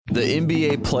The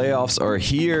NBA playoffs are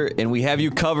here, and we have you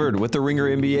covered with the Ringer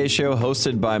NBA show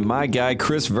hosted by my guy,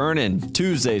 Chris Vernon.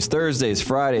 Tuesdays, Thursdays,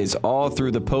 Fridays, all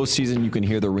through the postseason, you can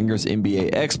hear the Ringer's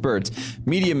NBA experts,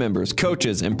 media members,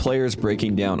 coaches, and players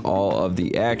breaking down all of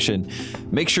the action.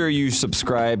 Make sure you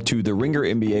subscribe to the Ringer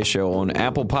NBA show on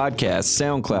Apple Podcasts,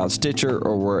 SoundCloud, Stitcher,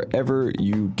 or wherever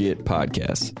you get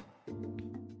podcasts.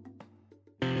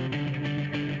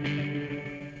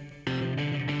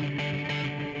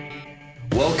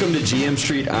 Welcome to GM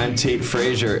Street. I'm Tate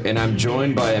Frazier, and I'm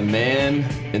joined by a man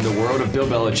in the world of Bill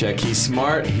Belichick. He's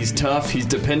smart, he's tough, he's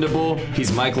dependable.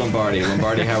 He's Mike Lombardi.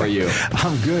 Lombardi, how are you?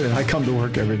 I'm good, and I come to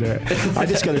work every day. I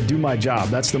just got to do my job.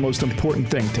 That's the most important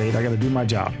thing, Tate. I got to do my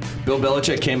job. Bill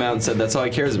Belichick came out and said that's all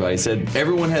he cares about. He said,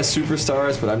 everyone has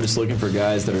superstars, but I'm just looking for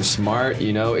guys that are smart,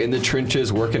 you know, in the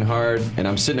trenches, working hard, and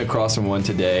I'm sitting across from one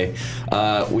today.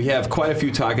 We have quite a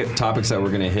few topics that we're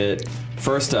going to hit.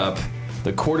 First up,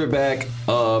 the quarterback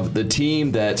of the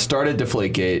team that started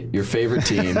Deflategate, your favorite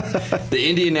team, the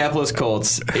Indianapolis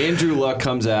Colts. Andrew Luck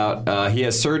comes out. He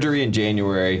has surgery in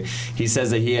January. He says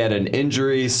that he had an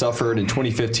injury suffered in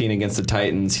 2015 against the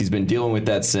Titans. He's been dealing with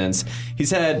that since.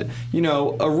 He's had, you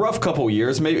know, a rough couple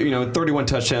years, maybe, you know, 31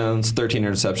 touchdowns, 13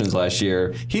 interceptions last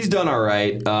year. He's done all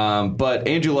right, but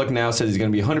Andrew Luck now says he's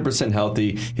going to be 100%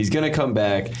 healthy. He's going to come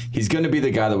back. He's going to be the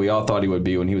guy that we all thought he would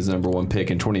be when he was the number one pick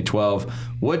in 2012.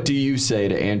 What do you say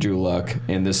to Andrew Luck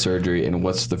in this surgery, and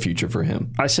what's the future for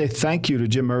him? I say thank you to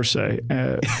Jim Irsay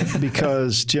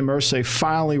because Jim Irsay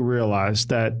finally realized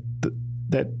that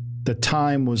the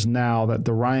time was now, that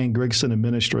the Ryan Grigson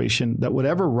administration, that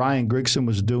whatever Ryan Grigson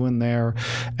was doing there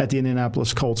at the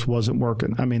Indianapolis Colts wasn't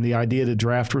working. I mean, the idea to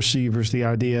draft receivers, the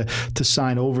idea to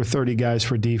sign over 30 guys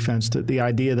for defense, the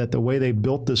idea that the way they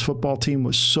built this football team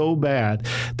was so bad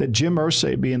that Jim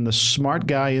Irsay, being the smart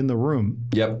guy in the room,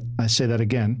 I say that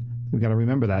again, we've got to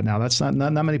remember that now. That's not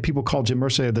many people call Jim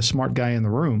Irsay the smart guy in the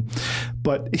room.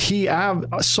 But he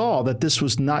saw that this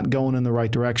was not going in the right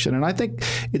direction. And I think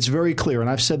it's very clear, and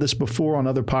I've said this before on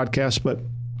other podcasts, but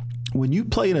when you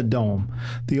play in a dome,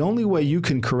 the only way you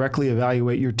can correctly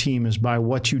evaluate your team is by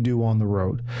what you do on the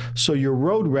road. So your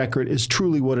road record is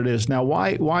truly what it is. Now,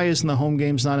 why isn't the home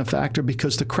games not a factor?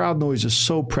 Because the crowd noise is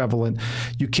so prevalent,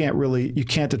 you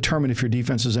can't determine if your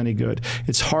defense is any good.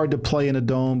 It's hard to play in a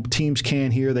dome. Teams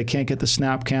can't hear. They can't get the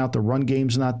snap count. The run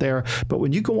game's not there. But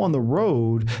when you go on the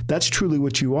road, that's truly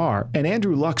what you are. And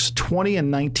Andrew Luck's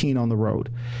 20-19 on the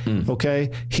road.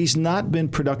 Okay? He's not been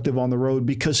productive on the road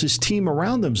because his team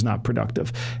around him's not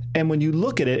productive. And when you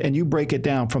look at it and you break it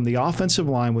down from the offensive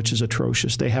line, which is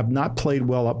atrocious, they have not played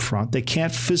well up front. They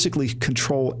can't physically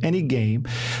control any game.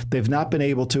 They've not been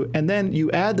able to. And then you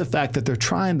add the fact that they're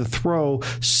trying to throw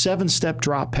 7-step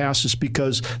drop passes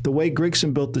because the way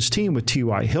Grigson built this team with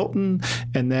T.Y. Hilton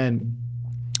and then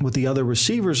with the other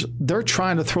receivers, they're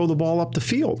trying to throw the ball up the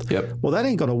field. Well, that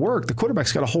ain't going to work. The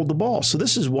quarterback's got to hold the ball. So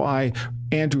this is why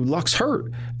Andrew Luck's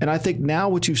hurt. And I think now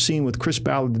what you've seen with Chris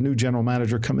Ballard, the new general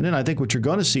manager coming in, I think what you're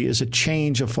going to see is a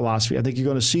change of philosophy. I think you're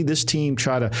going to see this team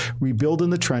try to rebuild in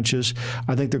the trenches.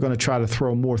 I think they're going to try to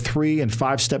throw more 3- and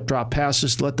 5-step drop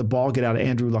passes, let the ball get out of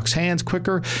Andrew Luck's hands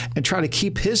quicker, and try to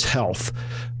keep his health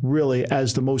really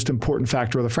as the most important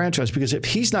factor of the franchise. Because if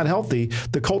he's not healthy,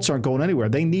 the Colts aren't going anywhere.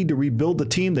 They need to rebuild the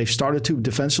team. They've started to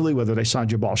defensively, whether they signed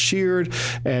Jabal Sheard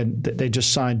and they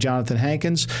just signed Jonathan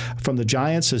Hankins from the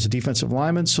Giants as a defensive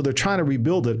lineman. So they're trying to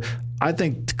rebuild it. I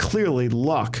think clearly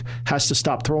Luck has to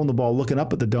stop throwing the ball looking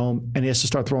up at the dome, and he has to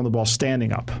start throwing the ball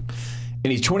standing up.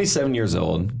 And he's 27 years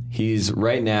old. He's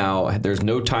right now, there's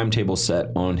no timetable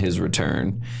set on his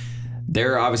return.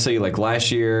 They're obviously, like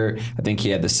last year, I think he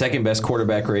had the second best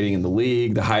quarterback rating in the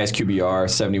league, the highest QBR,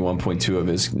 71.2 of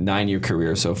his 9-year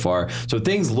career so far. So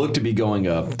things look to be going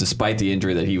up despite the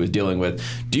injury that he was dealing with.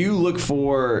 Do you look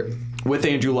for, with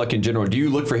Andrew Luck in general, do you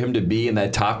look for him to be in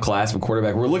that top class of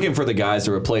quarterback? We're looking for the guys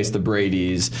to replace the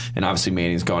Bradys, and obviously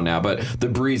Manning's gone now, but the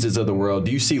Breezes of the world.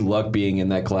 Do you see Luck being in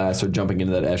that class or jumping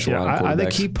into that echelon of quarterbacks? I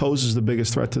think he poses the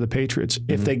biggest threat to the Patriots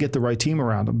if they get the right team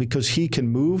around him, because he can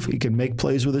move, he can make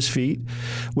plays with his feet,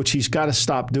 which he's got to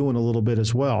stop doing a little bit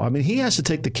as well. I mean, he has to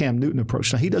take the Cam Newton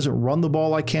approach. Now, he doesn't run the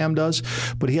ball like Cam does,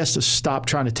 but he has to stop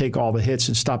trying to take all the hits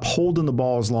and stop holding the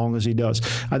ball as long as he does.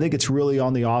 I think it's really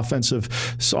on the offensive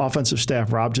offensive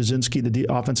staff, Rob Jasinski, the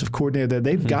offensive coordinator there,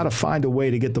 they've got to find a way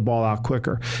to get the ball out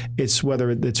quicker. It's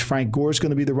whether it's Frank Gore's going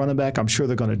to be the running back. I'm sure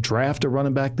they're going to draft a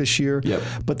running back this year. Yep.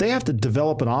 But they have to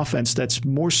develop an offense that's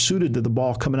more suited to the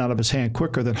ball coming out of his hand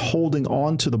quicker than holding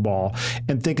on to the ball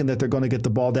and thinking that they're going to get the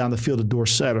ball down the field to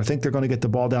Dorsett or think they're going to get the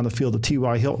ball down the field to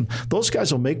T.Y. Hilton. Those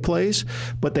guys will make plays,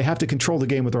 but they have to control the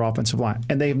game with their offensive line.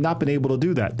 And they have not been able to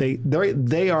do that.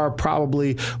 They are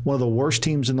probably one of the worst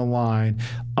teams in the line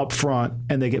up front,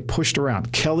 and they get pushed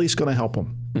around. Kelly's going to help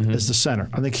them as the center.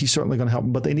 I think he's certainly going to help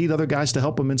them, but they need other guys to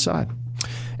help them inside.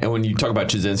 And when you talk about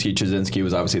Jasinski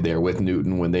was obviously there with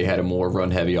Newton when they had a more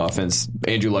run-heavy offense.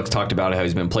 Andrew Luck's talked about how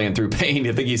he's been playing through pain.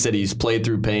 I think he said he's played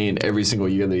through pain every single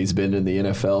year that he's been in the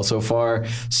NFL so far.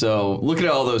 So looking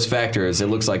at all those factors, it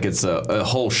looks like it's a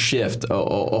whole shift, a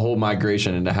whole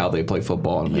migration into how they play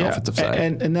football on the offensive side.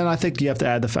 And then I think you have to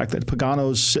add the fact that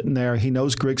Pagano's sitting there. He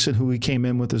knows Grigson, who he came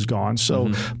in with, is gone.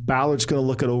 So Ballard's going to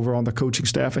look it over on the coaching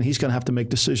staff, and he's going to have to make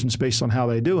decisions based on how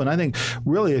they do. And I think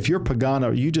really if you're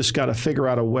Pagano, you just got to figure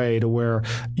out a way to where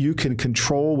you can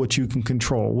control what you can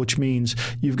control, which means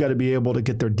you've got to be able to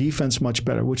get their defense much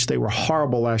better, which they were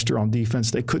horrible last year on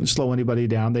defense. They couldn't slow anybody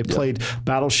down. They played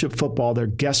battleship football. They're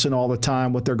guessing all the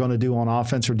time what they're going to do on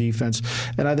offense or defense.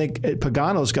 And I think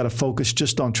Pagano's got to focus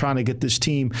just on trying to get this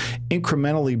team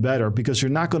incrementally better because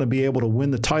you're not going to be able to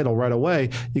win the title right away.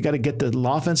 You got to get the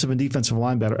offensive and defensive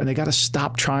line better, and they got to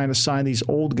stop trying to sign these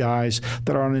old guys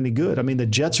that aren't any good. I mean, the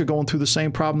Jets are going through the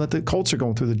same problem that the Colts are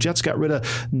going through. The Jets got rid of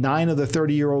 9 of the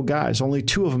 30-year-old guys. Only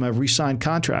 2 of them have re-signed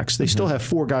contracts. They still have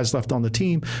 4 guys left on the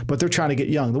team, but they're trying to get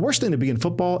young. The worst thing to be in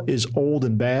football is old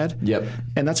and bad. Yep.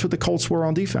 And that's what the Colts were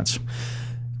on defense.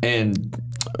 And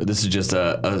this is just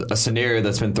a scenario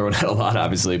that's been thrown out a lot,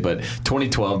 obviously, but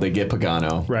 2012, they get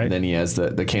Pagano. Right. Then he has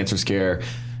the cancer scare.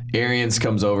 Arians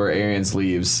comes over. Arians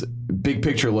leaves. Big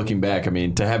picture looking back, I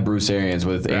mean, to have Bruce Arians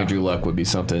with Andrew Luck would be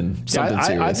something serious.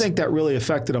 I think that really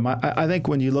affected him. I think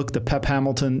when you look at Pep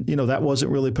Hamilton, that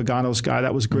wasn't really Pagano's guy.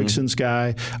 That was Grigson's guy.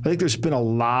 I think there's been a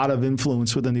lot of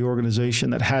influence within the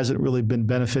organization that hasn't really been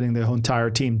benefiting the entire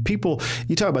team. People,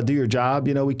 you talk about do your job.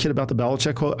 We kid about the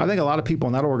Belichick quote. I think a lot of people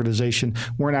in that organization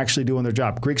weren't actually doing their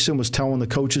job. Grigson was telling the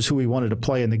coaches who he wanted to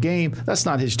play in the game. That's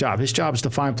not his job. His job is to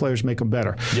find players, make them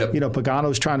better. Yep.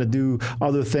 Pagano's trying to do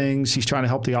other things. He's trying to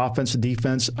help the offense and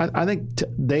defense. I think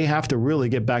they have to really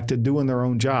get back to doing their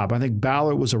own job. I think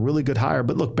Ballard was a really good hire,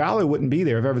 but look, Ballard wouldn't be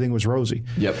there if everything was rosy.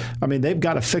 Yep. I mean, they've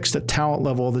got to fix the talent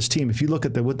level of this team. If you look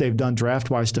at what they've done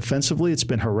draft-wise defensively, it's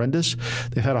been horrendous.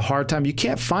 They've had a hard time. You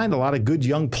can't find a lot of good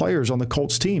young players on the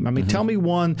Colts team. I mean, tell me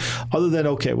one other than,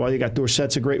 you got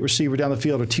Dorsett's a great receiver down the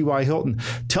field, or T.Y. Hilton.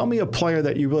 Tell me a player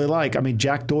that you really like. I mean,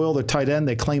 Jack Doyle, their tight end,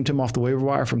 they claimed him off the waiver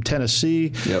wire from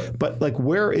Tennessee. Yep. But,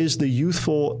 where is the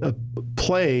youthful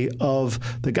play of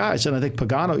the guys? And I think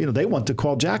Pagano, they want to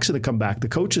call Jackson to come back. The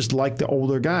coaches like the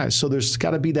older guys. So there's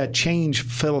got to be that change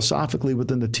philosophically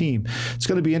within the team. It's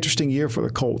going to be an interesting year for the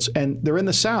Colts. And they're in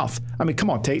the South. I mean, come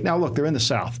on, Tate. Now, look, they're in the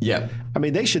South. Yeah. I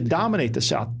mean, they should dominate the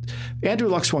South. Andrew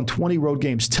Luck's won 20 road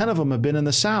games. 10 of them have been in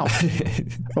the South.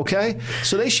 Okay?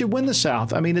 So they should win the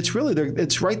South. I mean, it's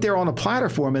right there on a platter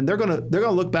for them, and they're going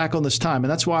to look back on this time.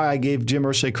 And that's why I gave Jim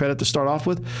Irsay credit to start off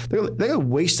with. They're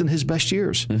wasting his best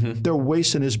years. They're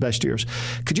wasting his best years.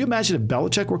 Could you imagine if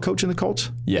Belichick were coaching the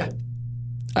Colts? Yeah.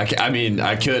 I mean,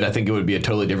 I could. I think it would be a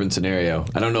totally different scenario.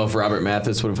 I don't know if Robert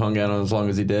Mathis would have hung out on as long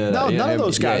as he did. No, none of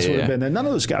those guys would have been there. None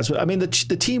of those guys would. I mean, the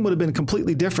team would have been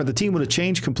completely different. The team would have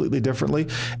changed completely differently.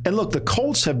 And look, the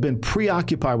Colts have been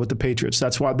preoccupied with the Patriots.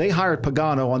 That's why they hired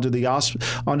Pagano under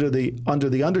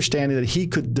the understanding that he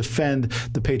could defend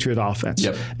the Patriot offense.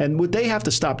 Yep. And what they have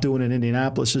to stop doing in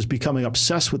Indianapolis is becoming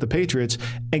obsessed with the Patriots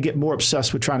and get more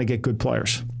obsessed with trying to get good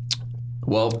players.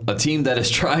 Well, a team that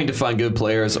is trying to find good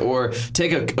players or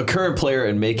take a current player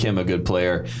and make him a good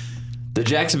player. The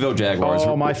Jacksonville Jaguars.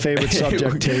 Oh, my favorite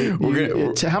subject, Tate.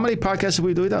 How many podcasts have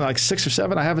we done? Like 6 or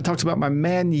 7? I haven't talked about my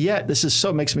man yet. This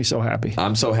makes me so happy.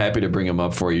 I'm so happy to bring him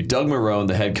up for you. Doug Marrone,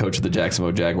 the head coach of the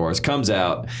Jacksonville Jaguars, comes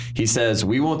out. He says,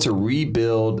 we want to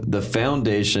rebuild the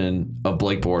foundation of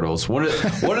Blake Bortles. One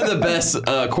of the best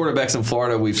quarterbacks in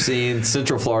Florida we've seen.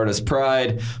 Central Florida's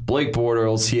pride. Blake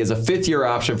Bortles. He has a 5th-year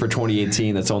option for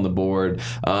 2018 that's on the board.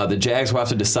 The Jags will have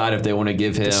to decide if they want to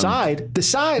give him. Decide? What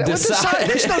decide?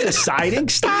 There's no deciding deciding.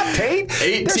 Stop, Tate.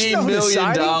 $18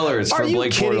 million for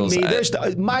Blake Bortles. Are you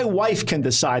kidding me? My wife can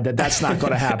decide that that's not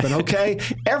going to happen, okay?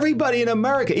 Everybody in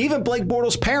America, even Blake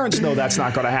Bortles' parents know that's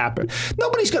not going to happen.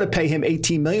 Nobody's going to pay him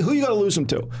 $18 million. Who are you going to lose him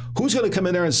to? Who's going to come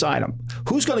in there and sign him?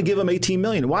 Who's going to give him $18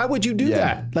 million? Why would you do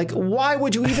that? Like, why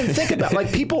would you even think about it?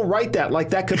 Like, people write that like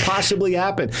that could possibly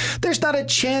happen. There's not a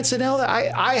chance in hell that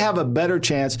I have a better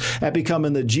chance at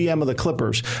becoming the GM of the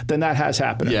Clippers than that has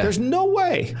happened. Yeah. There's no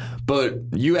way. But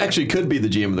you actually could be the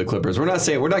GM of the Clippers. We're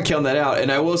not counting that out.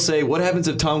 And I will say, what happens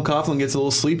if Tom Coughlin gets a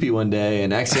little sleepy one day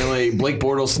and accidentally Blake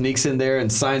Bortles sneaks in there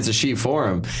and signs the sheet for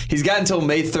him? He's got until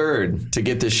May 3rd to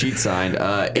get this sheet signed.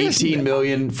 $18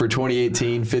 million for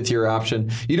 2018, fifth-year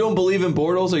option. You don't believe in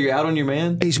Bortles? Are you out on your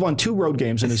man? He's won 2 road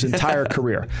games in his entire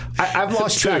career. I've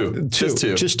lost track.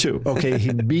 Just two. Okay,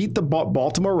 he beat the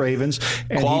Baltimore Ravens.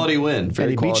 Quality win. And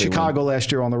he beat Chicago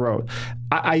last year on the road.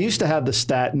 I used to have the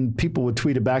stat, and people would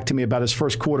tweet it back to me about his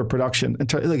first quarter production.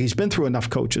 Look, he's been through enough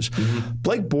coaches. Mm-hmm.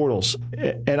 Blake Bortles,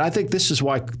 and I think this is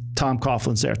why Tom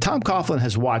Coughlin's there. Tom Coughlin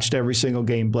has watched every single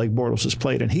game Blake Bortles has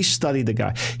played, and he's studied the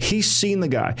guy. He's seen the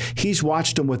guy. He's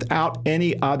watched him without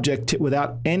any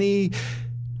without any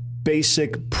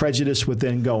basic prejudice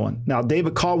within going. Now,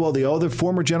 David Caldwell, the other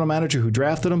former general manager who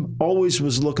drafted him, always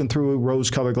was looking through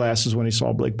rose-colored glasses when he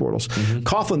saw Blake Bortles. Mm-hmm.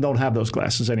 Coughlin don't have those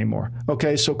glasses anymore.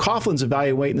 Okay, so Coughlin's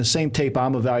evaluating the same tape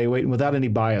I'm evaluating without any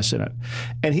bias in it.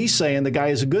 And he's saying the guy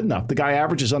isn't good enough. The guy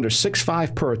averages under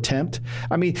 6.5 per attempt.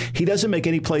 I mean, he doesn't make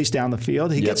any plays down the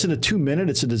field. He gets into 2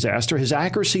 minutes, it's a disaster. His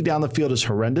accuracy down the field is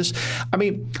horrendous. I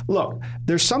mean, look,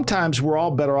 there's sometimes we're all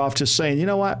better off just saying, you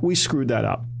know what, we screwed that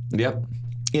up. Yep.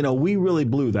 We really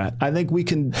blew that. I think we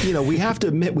can, we have to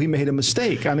admit we made a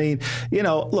mistake. I mean,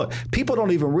 look, people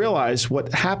don't even realize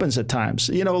what happens at times.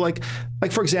 Like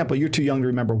for example, you're too young to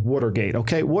remember Watergate,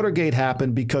 okay? Watergate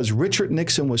happened because Richard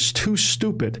Nixon was too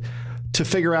stupid to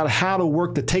figure out how to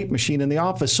work the tape machine in the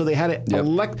office, so they had to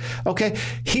elect. Okay,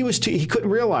 he couldn't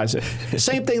realize it.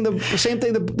 Same thing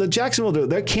the Jacksonville do.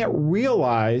 They can't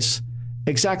realize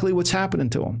exactly what's happening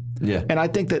to them. Yeah, and I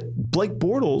think that Blake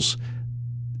Bortles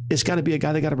it's got to be a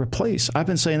guy they got to replace. I've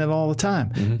been saying it all the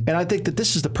time. Mm-hmm. And I think that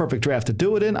this is the perfect draft to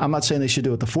do it in. I'm not saying they should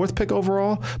do it the 4th pick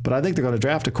overall, but I think they're going to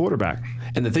draft a quarterback.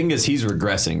 And the thing is, he's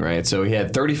regressing, right? So he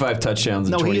had 35 touchdowns.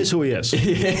 He is who he is.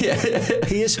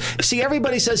 He is. See,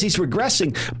 everybody says he's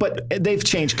regressing, but they've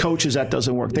changed coaches. That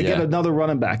doesn't work. They get another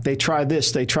running back. They try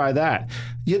this. They try that.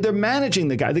 They're managing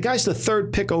the guy. The guy's the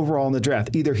 3rd pick overall in the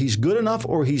draft. Either he's good enough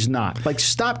or he's not. Like,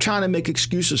 stop trying to make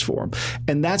excuses for him.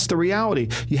 And that's the reality.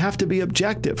 You have to be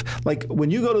objective. Like,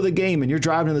 when you go to the game and you're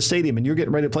driving to the stadium and you're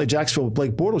getting ready to play Jacksonville with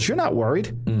Blake Bortles, you're not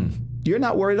worried. You're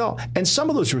not worried at all. And some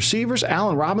of those receivers,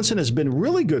 Allen Robinson has been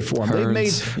really good for him.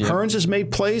 Hearns has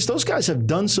made plays. Those guys have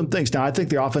done some things. Now, I think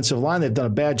the offensive line, they've done a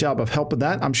bad job of helping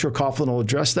that. I'm sure Coughlin will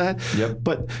address that. Yep.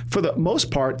 But for the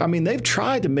most part, I mean, they've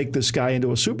tried to make this guy into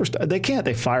a superstar. They can't.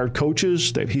 They fired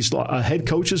coaches. A head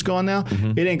coach is gone now.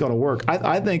 Mm-hmm. It ain't going to work.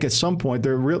 I think at some point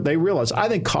they realize. I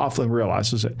think Coughlin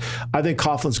realizes it. I think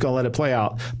Coughlin's going to let it play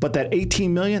out. But that $18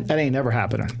 million, that ain't never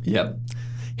happening. Yep.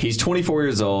 He's 24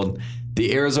 years old.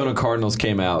 The Arizona Cardinals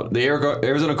came out. The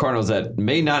Arizona Cardinals that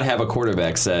may not have a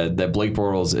quarterback said that Blake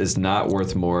Bortles is not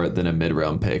worth more than a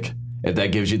mid-round pick. If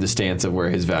that gives you the stance of where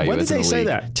his value is in the league. When did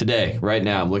they say that? Today, right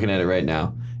now. I'm looking at it right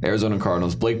now. Arizona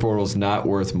Cardinals, Blake Bortles not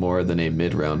worth more than a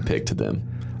mid-round pick to them.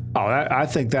 Oh, I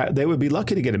think that they would be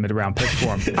lucky to get a mid-round pick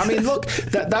for him. I mean, look,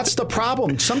 that's the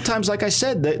problem. Sometimes, like I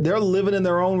said, they're living in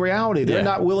their own reality. They're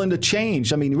not willing to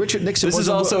change. I mean, Richard Nixon. This is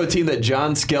also a team that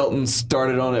John Skelton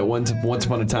started on at once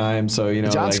upon a time. So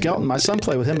John Skelton. My son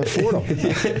played with him at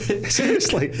Fordham.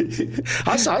 Seriously,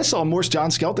 I saw more John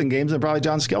Skelton games than probably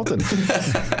John Skelton.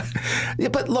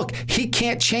 But look, he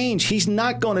can't change. He's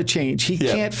not going to change. He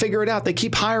can't figure it out. They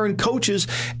keep hiring coaches,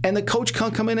 and the coach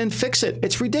can't come in and fix it.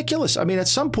 It's ridiculous. I mean, at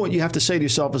some point, you have to say to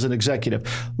yourself as an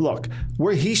executive, look,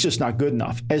 he's just not good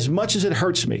enough. As much as it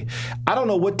hurts me, I don't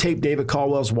know what tape David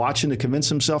Caldwell's watching to convince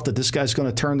himself that this guy's going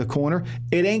to turn the corner.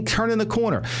 It ain't turning the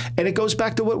corner. And it goes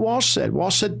back to what Walsh said.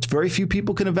 Walsh said very few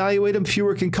people can evaluate him,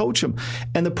 fewer can coach him.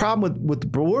 And the problem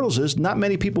with Bortles is not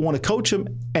many people want to coach him,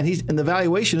 and the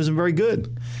evaluation isn't very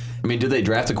good. I mean, did they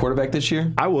draft a quarterback this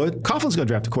year? I would. Coughlin's going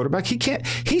to draft a quarterback. He can't.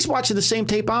 He's watching the same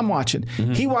tape I'm watching.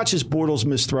 Mm-hmm. He watches Bortles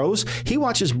miss throws. He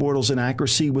watches Bortles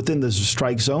inaccuracy within the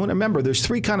strike zone. Remember, there's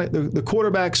three kind of the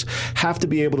quarterbacks have to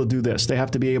be able to do this. They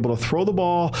have to be able to throw the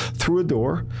ball through a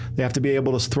door. They have to be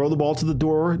able to throw the ball to the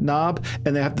door knob,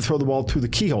 and they have to throw the ball through the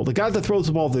keyhole. The guy that throws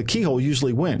the ball to the keyhole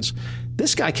usually wins.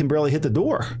 This guy can barely hit the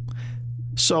door.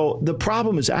 So the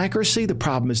problem is accuracy. The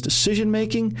problem is decision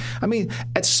making. I mean,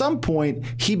 at some point,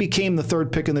 he became the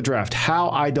third pick in the draft. How,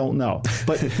 I don't know.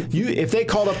 But if they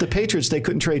called up the Patriots, they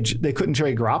couldn't trade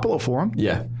Garoppolo for him.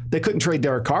 Yeah, they couldn't trade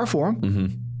Derek Carr for him. Mm-hmm.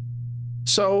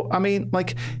 So I mean,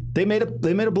 like they made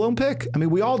a blown pick. I mean,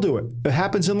 we all do it. It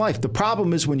happens in life. The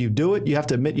problem is when you do it, you have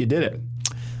to admit you did it.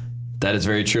 That is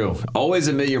very true. Always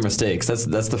admit your mistakes. That's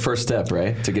the first step,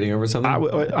 right, to getting over something? I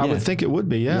would think it would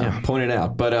be, yeah. Point it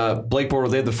out. But Blake Bortles,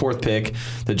 they had the fourth pick.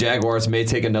 The Jaguars may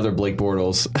take another Blake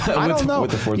Bortles I don't know. with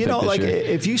the fourth pick like this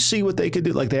year. If you see what they could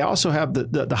do, like they also have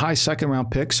the high second-round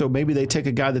pick, so maybe they take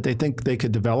a guy that they think they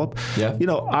could develop. Yeah.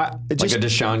 Like a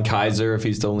Deshaun Kaiser if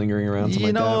he's still lingering around,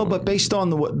 something like that. But based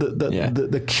on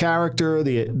the character,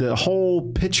 the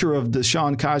whole picture of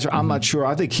Deshaun Kaiser, I'm not sure.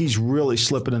 I think he's really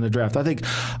slipping in the draft. I think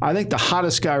the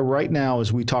hottest guy right now,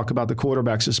 as we talk about the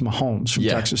quarterbacks, is Mahomes from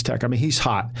Texas Tech. I mean, he's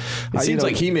hot. It seems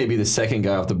like he may be the second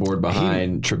guy off the board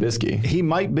behind Trubisky. He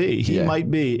might be. He might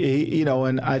be.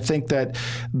 And I think that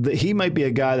he might be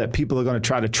a guy that people are going to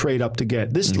try to trade up to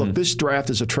get. Look, this draft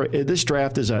is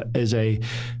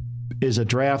a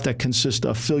draft that consists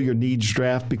of fill your needs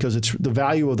draft because it's the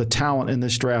value of the talent in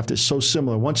this draft is so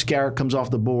similar. Once Garrett comes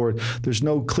off the board, there's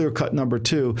no clear-cut number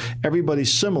two.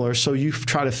 Everybody's similar, so you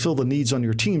try to fill the needs on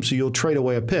your team, so you'll trade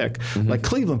away a pick. Like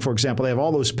Cleveland, for example, they have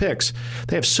all those picks.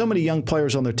 They have so many young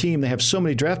players on their team. They have so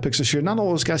many draft picks this year. Not all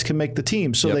those guys can make the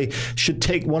team, so they should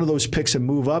take one of those picks and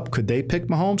move up. Could they pick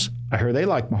Mahomes? I heard they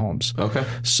like Mahomes. Okay.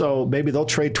 So maybe they'll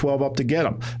trade 12 up to get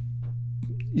him.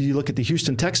 You look at the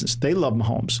Houston Texans. They love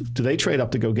Mahomes. Do they trade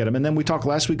up to go get him? And then we talked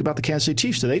last week about the Kansas City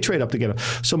Chiefs. Do they trade up to get him?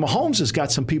 So Mahomes has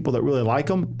got some people that really like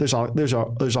him. There's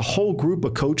a whole group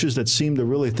of coaches that seem to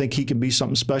really think he can be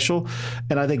something special.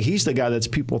 And I think he's the guy that's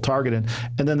people targeting.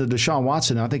 And then the Deshaun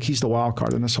Watson, I think he's the wild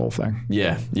card in this whole thing.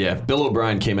 Yeah. Bill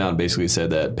O'Brien came out and basically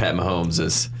said that Pat Mahomes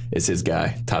is his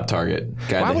guy, top target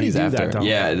guy. Why that would he's he do after. that, though?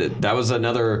 Yeah, that was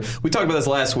another. We talked about this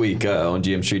last week on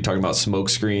GM Street, talking about smoke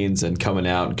screens and coming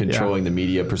out and controlling the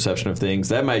media perception of things.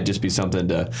 That might just be something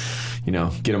to,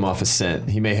 get him off his scent.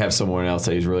 He may have someone else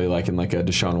that he's really liking, like a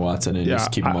Deshaun Watson, and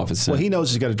just keep him off his scent. Well, he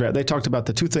knows he's got to draft. They talked about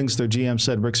the two things their GM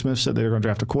said. Rick Smith said they're going to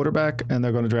draft a quarterback and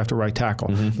they're going to draft a right tackle.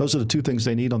 Those are the two things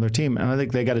they need on their team, and I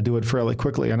think they got to do it fairly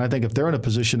quickly. And I think if they're in a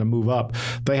position to move up,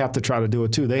 they have to try to do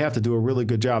it too. They have to do a really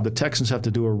good job. The Texans have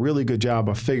to do a really good job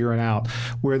of figuring out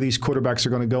where these quarterbacks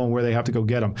are going to go and where they have to go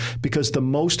get them. Because the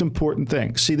most important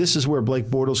thing, see, this is where Blake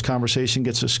Bortles' conversation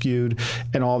gets skewed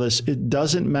and all this. It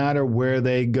doesn't matter where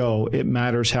they go. It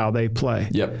matters how they play.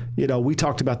 Yep. We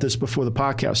talked about this before the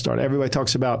podcast started. Everybody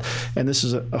talks about, and this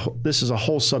is a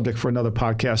whole subject for another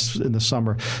podcast in the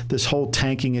summer, this whole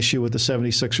tanking issue with the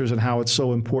 76ers and how it's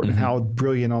so important and how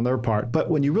brilliant on their part. But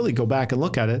when you really go back and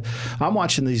look at it, I'm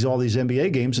watching all these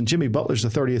NBA games, and Jimmy Butler's the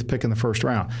 30th pick in the first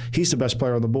round. He's the best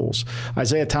player on the Bulls.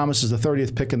 Isaiah Thomas is the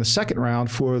 30th pick in the second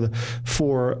round for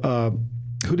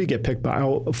who did he get picked by?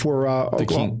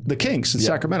 The Kings in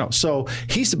Sacramento. So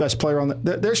he's the best player on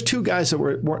there's two guys that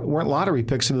weren't lottery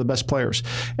picks that are the best players.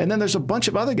 And then there's a bunch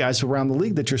of other guys around the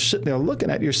league that you're sitting there looking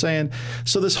at. You're saying,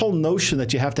 so this whole notion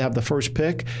that you have to have the first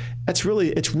pick, it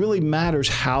really matters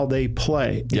how they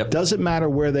play. Yep. It doesn't matter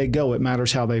where they go. It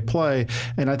matters how they play.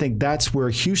 And I think that's where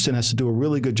Houston has to do a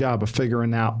really good job of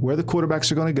figuring out where the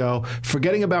quarterbacks are going to go,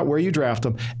 forgetting about where you draft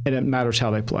them, and it matters how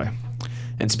they play.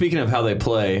 And speaking of how they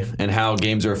play and how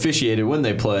games are officiated when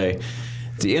they play,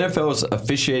 the NFL's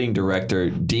officiating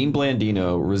director, Dean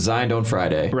Blandino, resigned on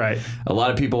Friday. Right. A lot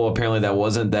of people, apparently that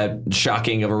wasn't that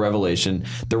shocking of a revelation.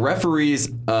 The Referees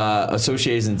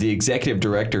Association's the executive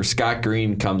director, Scott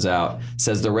Green, comes out,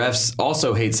 says the refs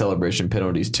also hate celebration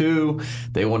penalties too.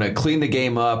 They want to clean the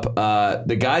game up.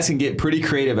 The guys can get pretty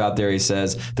creative out there, he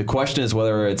says. The question is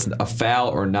whether it's a foul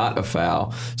or not a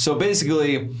foul. So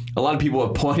basically, a lot of people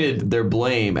have pointed their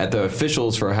blame at the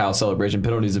officials for how celebration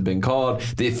penalties have been called.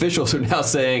 The officials are now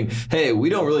saying, hey, we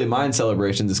don't really mind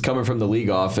celebrations. It's coming from the league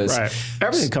office. Right.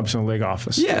 Everything comes from the league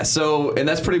office. Yeah, and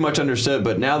that's pretty much understood,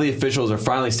 but now the officials are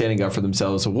finally standing up for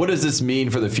themselves. So what does this mean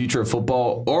for the future of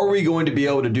football? Are we going to be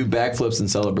able to do backflips and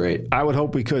celebrate? I would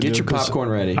hope we could. Get your popcorn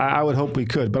ready. I would hope we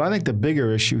could. But I think the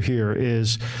bigger issue here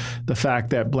is the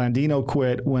fact that Blandino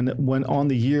quit when on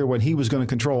the year when he was going to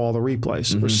control all the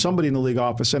replays. There's somebody in the league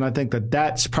office, and I think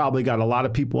that's probably got a lot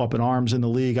of people up in arms in the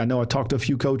league. I know I talked to a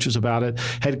few coaches about it,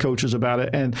 head coaches about it. it,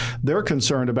 and they're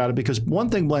concerned about it because one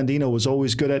thing Blandino was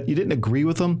always good at, you didn't agree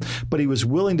with him, but he was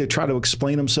willing to try to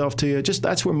explain himself to you. Just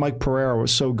that's where Mike Pereira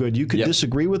was so good. You could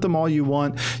disagree with him all you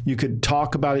want. You could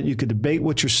talk about it. You could debate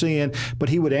what you're seeing, but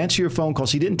he would answer your phone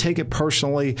calls. He didn't take it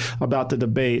personally about the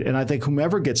debate. And I think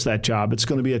whomever gets that job, it's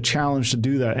going to be a challenge to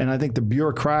do that. And I think the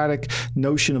bureaucratic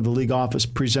notion of the league office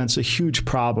presents a huge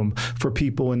problem for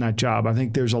people in that job. I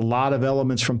think there's a lot of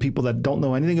elements from people that don't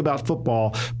know anything about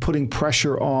football putting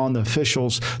pressure on the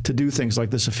officials to do things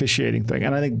like this officiating thing.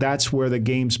 And I think that's where the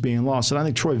game's being lost. And I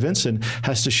think Troy Vincent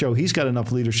has to show he's got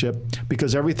enough leadership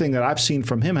because everything that I've seen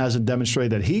from him hasn't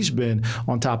demonstrated that he's been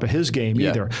on top of his game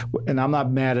either. And I'm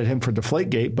not mad at him for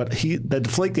Deflategate, but the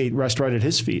Deflategate rests right at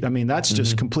his feet. I mean, that's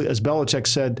just complete, as Belichick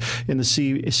said in the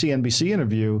CNBC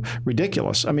interview,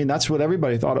 ridiculous. I mean, that's what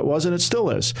everybody thought it was, and it still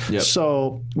is.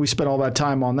 So we spent all that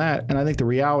time on that. And I think the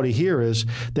reality here is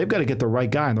they've got to get the right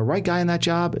guy. And the right guy in that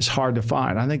job is hard to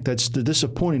find. I think that's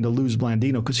disappointing to lose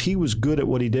Blandino because he was good at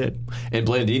what he did. And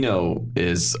Blandino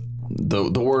is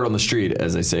the word on the street,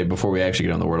 as they say, before we actually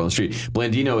get on the word on the street.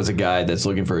 Blandino is a guy that's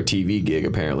looking for a TV gig,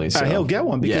 apparently. So he'll get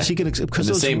one because he can. Because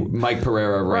the same Mike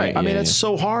Pereira, right? I mean, it's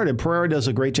so hard, and Pereira does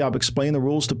a great job explaining the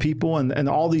rules to people, and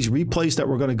all these replays that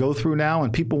we're going to go through now,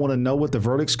 and people want to know what the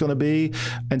verdict's going to be,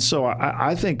 and so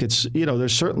I think it's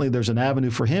there's an avenue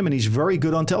for him, and he's very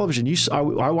good on television. I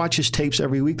watch his tapes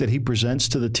every week that he presents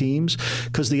to the teams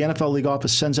because the NFL league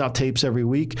office sends out tapes every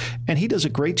week, and he does a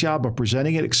great job of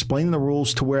presenting it, explaining the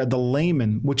rules to where the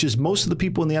layman, which is most of the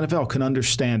people in the NFL, can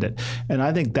understand it. And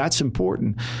I think that's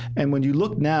important. And when you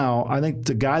look now, I think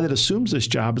the guy that assumes this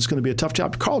job is going to be a tough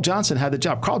job. Carl Johnson had the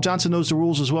job. Carl Johnson knows the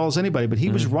rules as well as anybody, but he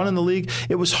was running the league.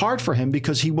 It was hard for him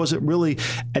because he wasn't really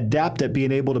adept at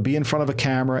being able to be in front of a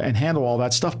camera and handle all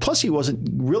that stuff. Plus, he wasn't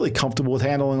really comfortable with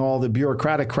handling all the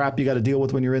bureaucratic crap you got to deal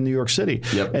with when you're in New York City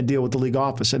and deal with the league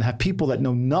office and have people that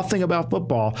know nothing about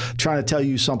football trying to tell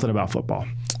you something about football.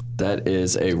 That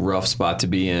is a rough spot to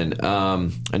be in.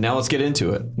 And now let's get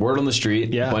into it. Word on the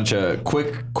street, a bunch of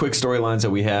quick storylines that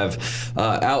we have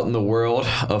out in the world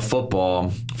of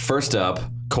football. First up,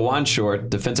 Kawan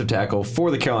Short, defensive tackle for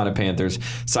the Carolina Panthers,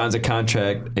 signs a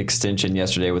contract extension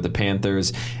yesterday with the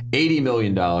Panthers. $80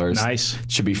 million. Nice.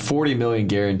 Should be $40 million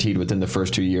guaranteed within the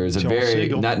first 2 years.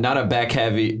 Not a back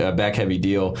heavy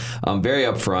deal. Very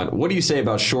upfront. What do you say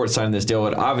about Short signing this deal?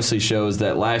 It obviously shows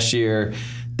that last year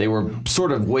they were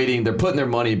sort of waiting. They're putting their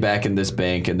money back in this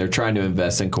bank, and they're trying to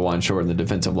invest in Kawan Short in the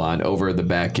defensive line over the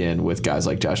back end with guys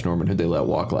like Josh Norman, who they let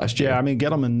walk last year. Yeah, I mean,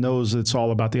 Gettleman knows it's all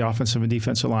about the offensive and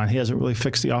defensive line. He hasn't really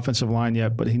fixed the offensive line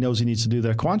yet, but he knows he needs to do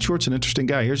that. Kawan Short's an interesting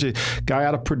guy. Here's a guy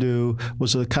out of Purdue,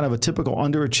 was a kind of a typical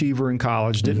underachiever in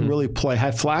college, didn't really play,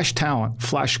 had flash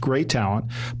great talent,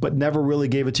 but never really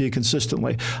gave it to you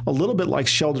consistently. A little bit like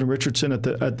Sheldon Richardson at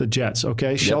the Jets,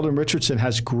 okay? Sheldon Richardson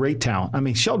has great talent. I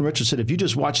mean, Sheldon Richardson, if you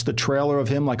just watch the trailer of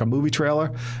him like a movie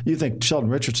trailer, you think Sheldon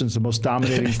Richardson's the most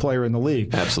dominating player in the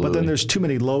league. Absolutely. But then there's too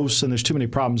many lows and there's too many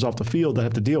problems off the field that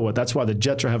have to deal with. That's why the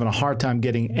Jets are having a hard time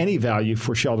getting any value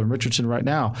for Sheldon Richardson right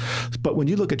now. But when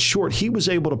you look at Short, he was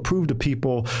able to prove to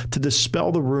people to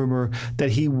dispel the rumor that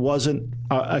he wasn't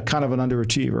a kind of an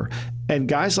underachiever. And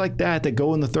guys like that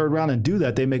go in the third round and do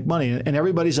that, they make money. And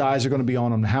everybody's eyes are going to be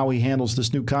on him, how he handles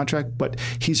this new contract. But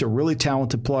he's a really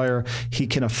talented player. He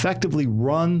can effectively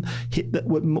run.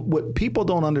 What people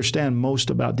don't understand most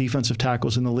about defensive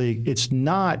tackles in the league, it's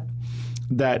not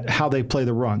that how they play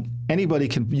the run.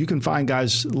 You can find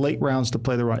guys late rounds to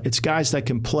play the run. It's guys that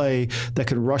can play, that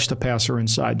can rush the passer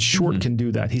inside. Short can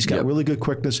do that. He's got really good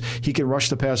quickness. He can rush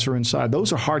the passer inside.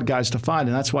 Those are hard guys to find,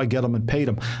 and that's why Gettleman paid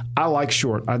him. I like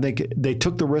Short. I think they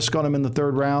took the risk on him in the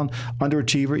third round,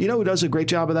 underachiever. You know who does a great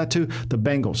job of that too? The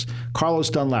Bengals. Carlos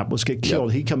Dunlap was getting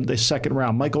killed. He come the second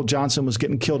round. Michael Johnson was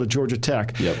getting killed at Georgia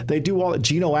Tech. They do all that.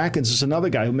 Geno Atkins is another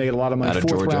guy who made a lot of money.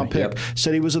 Fourth round pick.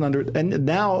 Said he was an under. And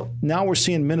now we're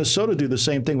seeing Minnesota do the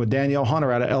same thing with Danielle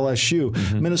Hunter out of LSU.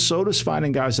 Minnesota's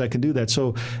finding guys that can do that.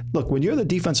 So, look, when you're the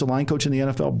defensive line coach in the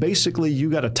NFL, basically you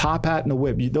got a top hat and a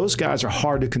whip. Those guys are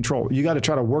hard to control. You got to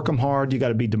try to work them hard. You got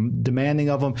to be demanding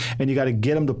of them, and you got to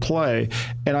get them to play.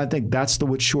 And I think that's the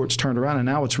which Short's turned around, and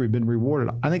now it's been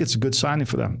rewarded. I think it's a good signing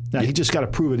for them. Now, he just got to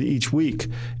prove it each week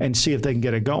and see if they can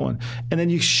get it going. And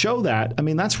then you show that. I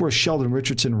mean, that's where Sheldon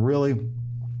Richardson really,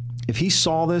 if he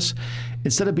saw this,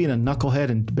 instead of being a knucklehead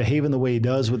and behaving the way he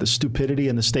does with the stupidity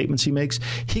and the statements he makes,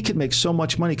 he could make so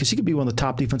much money because he could be one of the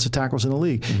top defensive tackles in the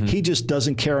league. He just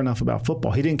doesn't care enough about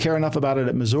football. He didn't care enough about it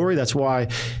at Missouri. That's why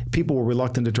people were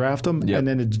reluctant to draft him. And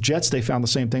then the Jets, they found the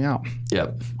same thing out.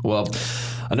 Yep. Well,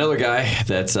 another guy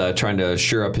that's trying to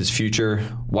shore up his future,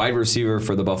 wide receiver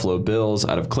for the Buffalo Bills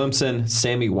out of Clemson,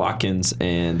 Sammy Watkins.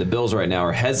 And the Bills right now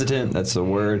are hesitant. That's the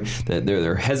word. That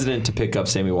they're hesitant to pick up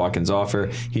Sammy Watkins'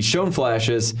 offer. He's shown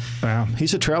flashes. Wow.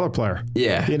 He's a trailer player.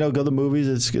 Yeah. You know, go to the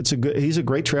movies. He's a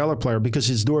great trailer player because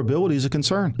his durability is a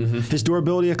concern. His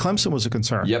durability at Clemson was a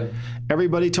concern. Yep.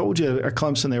 Everybody told you at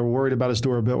Clemson they were worried about his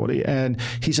durability. And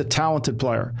he's a talented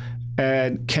player.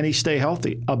 And can he stay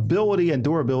healthy? Ability and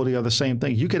durability are the same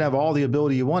thing. You can have all the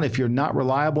ability you want. If you're not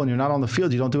reliable and you're not on the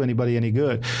field, you don't do anybody any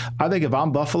good. I think if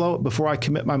I'm Buffalo, before I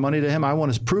commit my money to him, I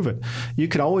want to prove it. You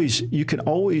can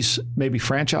always maybe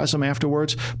franchise him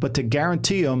afterwards, but to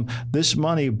guarantee him this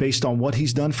money based on what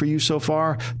he's done for you so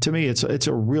far, to me, it's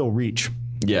a real reach.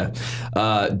 Yeah.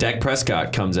 Dak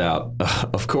Prescott comes out.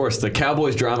 Of course, the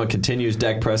Cowboys drama continues.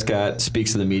 Dak Prescott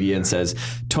speaks to the media and says,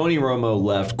 Tony Romo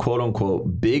left, quote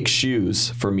unquote, big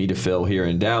shoes for me to fill here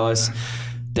in Dallas.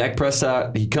 Dak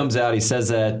Prescott, he comes out, he says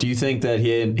that. Do you think that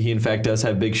he in fact does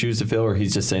have big shoes to fill, or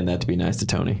he's just saying that to be nice to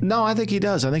Tony? No, I think he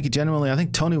does. I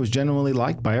think Tony was genuinely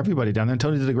liked by everybody down there.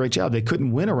 Tony did a great job. They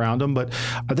couldn't win around him, but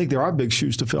I think there are big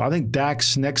shoes to fill. I think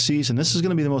Dak's next season, this is going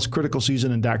to be the most critical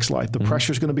season in Dak's life. The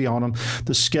pressure's going to be on him.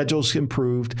 The schedule's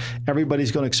improved.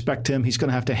 Everybody's going to expect him. He's going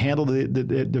to have to handle the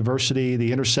diversity,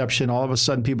 the interception. All of a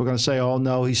sudden, people are going to say, oh,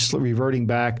 no, he's reverting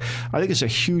back. I think it's a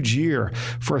huge year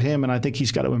for him, and I think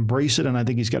he's got to embrace it, and I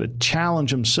think he's got to challenge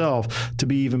himself to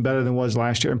be even better than was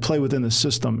last year and play within the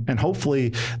system. And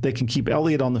hopefully they can keep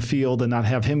Elliott on the field and not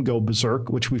have him go berserk,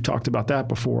 which we've talked about that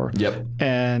before. Yep.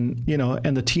 And,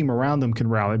 and the team around them can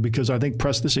rally, because I think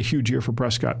this is a huge year for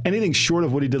Prescott. Anything short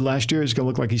of what he did last year is going to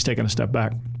look like he's taking a step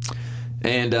back.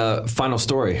 And final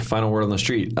word on the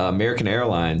street. American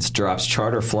Airlines drops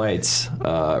charter flights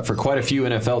for quite a few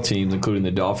NFL teams, including the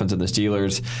Dolphins and the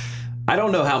Steelers. I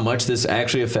don't know how much this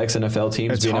actually affects NFL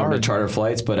teams being able to charter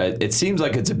flights, but it seems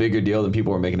like it's a bigger deal than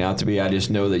people are making out to be. I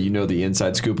just know that you know the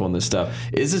inside scoop on this stuff.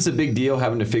 Is this a big deal,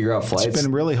 having to figure out flights? It's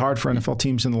been really hard for NFL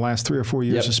teams in the last 3 or 4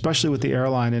 years, especially with the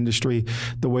airline industry,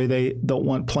 the way they don't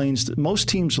want planes. Most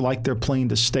teams like their plane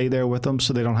to stay there with them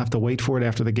so they don't have to wait for it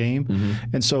after the game.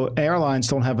 And so airlines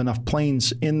don't have enough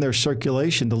planes in their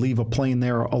circulation to leave a plane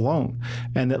there alone.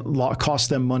 And it costs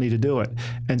them money to do it.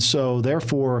 And so,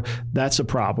 therefore, that's a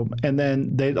problem. And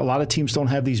then a lot of teams don't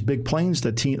have these big planes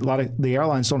a lot of the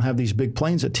airlines don't have these big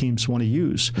planes that teams want to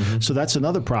use. So that's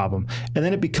another problem. And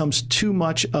then it becomes too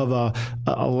much of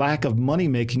a lack of money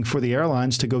making for the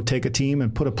airlines to go take a team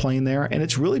and put a plane there. And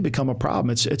it's really become a problem.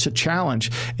 It's a challenge.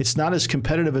 It's not as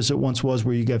competitive as it once was,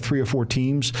 where you get 3 or 4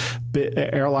 teams,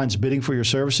 airlines bidding for your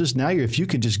services. Now, if you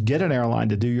can just get an airline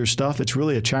to do your stuff, it's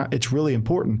really it's really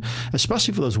important,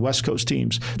 especially for those West Coast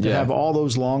teams that have all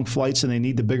those long flights and they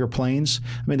need the bigger planes.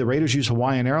 I mean, the Raiders use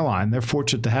Hawaiian Airline. They're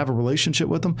fortunate to have a relationship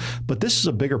with them, but this is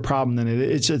a bigger problem than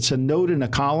it's a note in a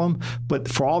column. But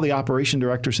for all the operation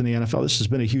directors in the NFL, this has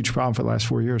been a huge problem for the last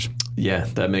 4 years. Yeah,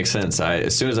 that makes sense.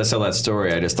 As soon as I saw that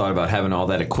story, I just thought about having all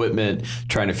that equipment,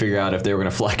 trying to figure out if they were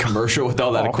going to fly commercial with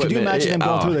all that equipment. Could you imagine them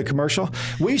going through the commercial?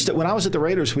 We used to, when I was at the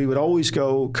Raiders, we would always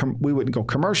go. We wouldn't go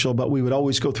commercial, but we would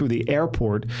always go through the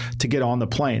airport to get on the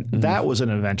plane. That was an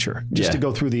adventure, just to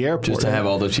go through the airport, just to have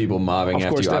all those people mobbing. Of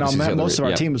course, most of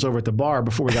our team was over at the bar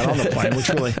before we got on the plane, which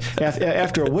really,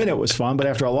 after a win, it was fun, but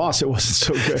after a loss, it wasn't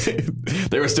so good.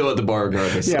 They were still at the bar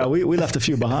regardless. Yeah, we left a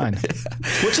few behind,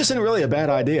 which isn't really a bad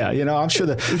idea. I'm sure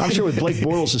with Blake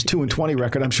Bortles' 2-20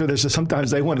 record, I'm sure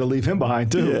sometimes they wanted to leave him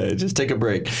behind too. Yeah, just take a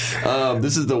break.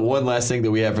 This is the one last thing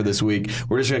that we have for this week.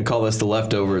 We're just going to call this the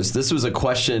leftovers. This was a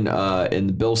question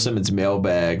in Bill Simmons'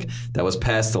 mailbag that was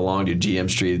passed along to GM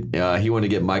Street. He wanted to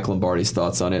get Mike Lombardi's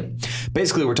thoughts on it.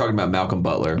 Basically, we're talking about Malcolm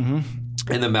Butler.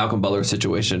 In the Malcolm Butler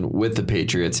situation with the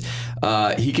Patriots.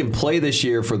 He can play this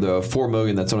year for the $4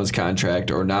 million that's on his contract,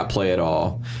 or not play at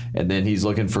all, and then he's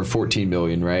looking for $14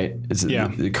 million, right?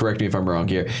 Correct me if I'm wrong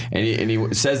here. And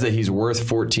he says that he's worth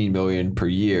 $14 million per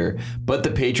year, but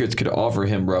the Patriots could offer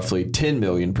him roughly $10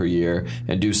 million per year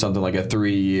and do something like a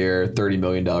 3-year, $30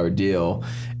 million deal.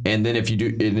 And then if you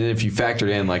factored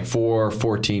in like 4,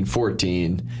 14,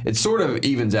 14, it sort of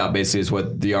evens out basically is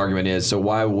what the argument is. So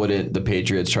why wouldn't the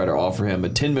Patriots try to offer him a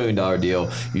 $10 million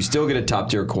deal? You still get a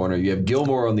top-tier corner. You have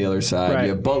Gilmore on the other side. Right. You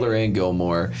have Butler and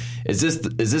Gilmore. Is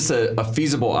this a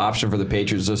feasible option for the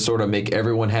Patriots to sort of make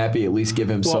everyone happy, at least give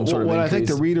him some sort of increase?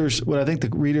 What I think the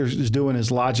readers is doing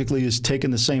is logically is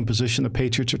taking the same position the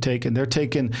Patriots are taking. They're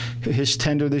taking his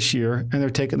tender this year, and they're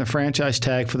taking the franchise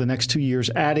tag for the next 2 years,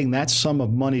 adding that sum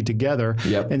of money together,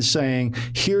 and saying,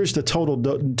 here's the total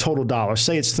dollar.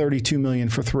 Say it's $32 million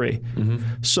for 3. Mm-hmm.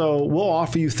 So we'll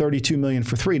offer you $32 million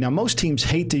for 3. Now, most teams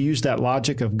hate to use that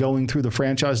logic of going through the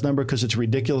franchise number because it's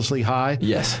ridiculously high.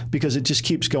 Yes. Because it just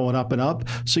keeps going up and up.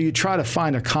 So you try to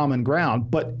find a common ground.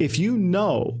 But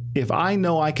if I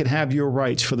know I can have your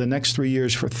rights for the next 3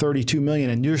 years for $32 million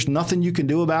and there's nothing you can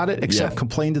do about it except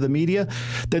complain to the media,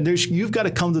 then you've got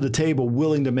to come to the table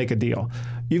willing to make a deal.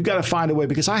 You've got to find a way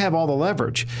because I have all the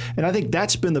leverage. And I think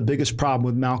that's been the biggest problem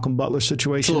with Malcolm Butler's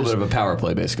situation. It's a little bit of a power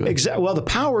play, basically. Exactly. Well, the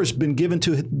power has been given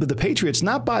to the Patriots,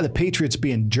 not by the Patriots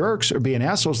being jerks or being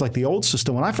assholes like the old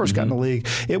system. When I first got in the league,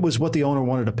 it was what the owner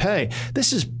wanted to pay.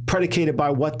 This is predicated by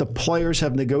what the players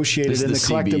have negotiated in the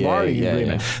collective bargaining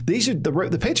agreement. Yeah. These are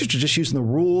the Patriots are just using the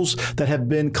rules that have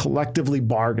been collectively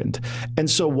bargained. And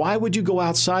so why would you go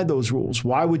outside those rules?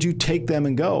 Why would you take them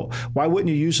and go? Why wouldn't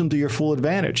you use them to your full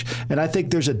advantage? And I think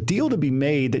there's a deal to be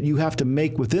made that you have to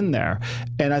make within there.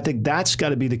 And I think that's got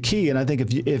to be the key. And I think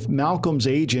if Malcolm's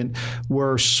agent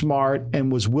were smart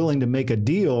and was willing to make a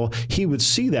deal, he would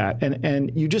see that.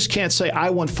 And you just can't say, I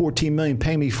want $14 million,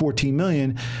 pay me $14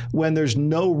 million, when there's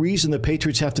no reason the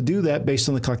Patriots have to do that based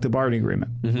on the collective bargaining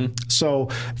agreement. Mm-hmm. So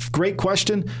great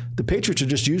question. The Patriots are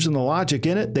just using the logic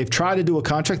in it. They've tried to do a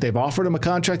contract. They've offered him a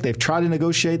contract. They've tried to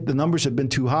negotiate. The numbers have been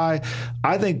too high.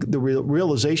 I think the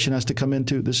realization has to come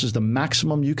into this is the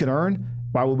maximum you can earn.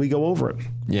 Why would we go over it?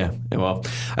 Yeah, well,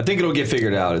 I think it'll get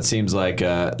figured out. It seems like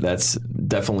that's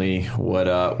definitely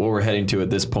what we're heading to at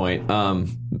this point.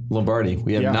 Lombardi,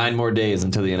 we have 9 more days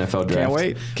until the NFL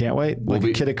draft. Can't wait. Like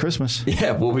a kid at Christmas.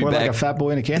 Yeah, we'll be back. Like a fat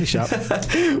boy in a candy shop.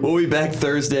 We'll be back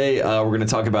Thursday. We're going to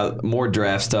talk about more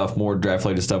draft stuff, more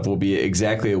draft-related stuff. We'll be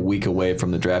exactly a week away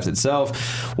from the draft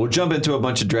itself. We'll jump into a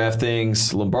bunch of draft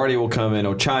things. Lombardi will come in.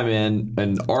 He'll chime in.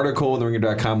 An article on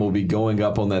TheRinger.com will be going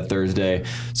up on that Thursday.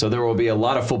 So there will be a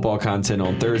lot of football content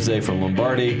on Thursday from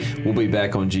Lombardi. We'll be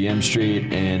back on GM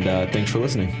Street. And thanks for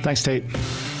listening. Thanks, Tate.